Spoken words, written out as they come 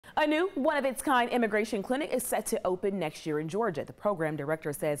A new one-of-its-kind immigration clinic is set to open next year in Georgia. The program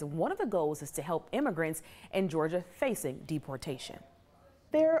director says one of the goals is to help immigrants in Georgia facing deportation.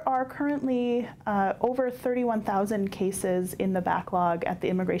 There are currently over 31,000 cases in the backlog at the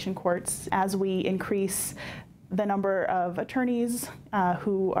immigration courts. As we increase the number of attorneys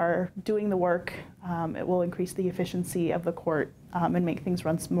who are doing the work, it will increase the efficiency of the court and make things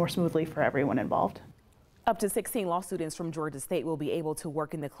run more smoothly for everyone involved. Up to 16 law students from Georgia State will be able to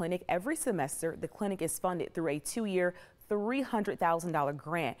work in the clinic every semester. The clinic is funded through a 2-year, $300,000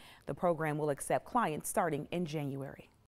 grant. The program will accept clients starting in January.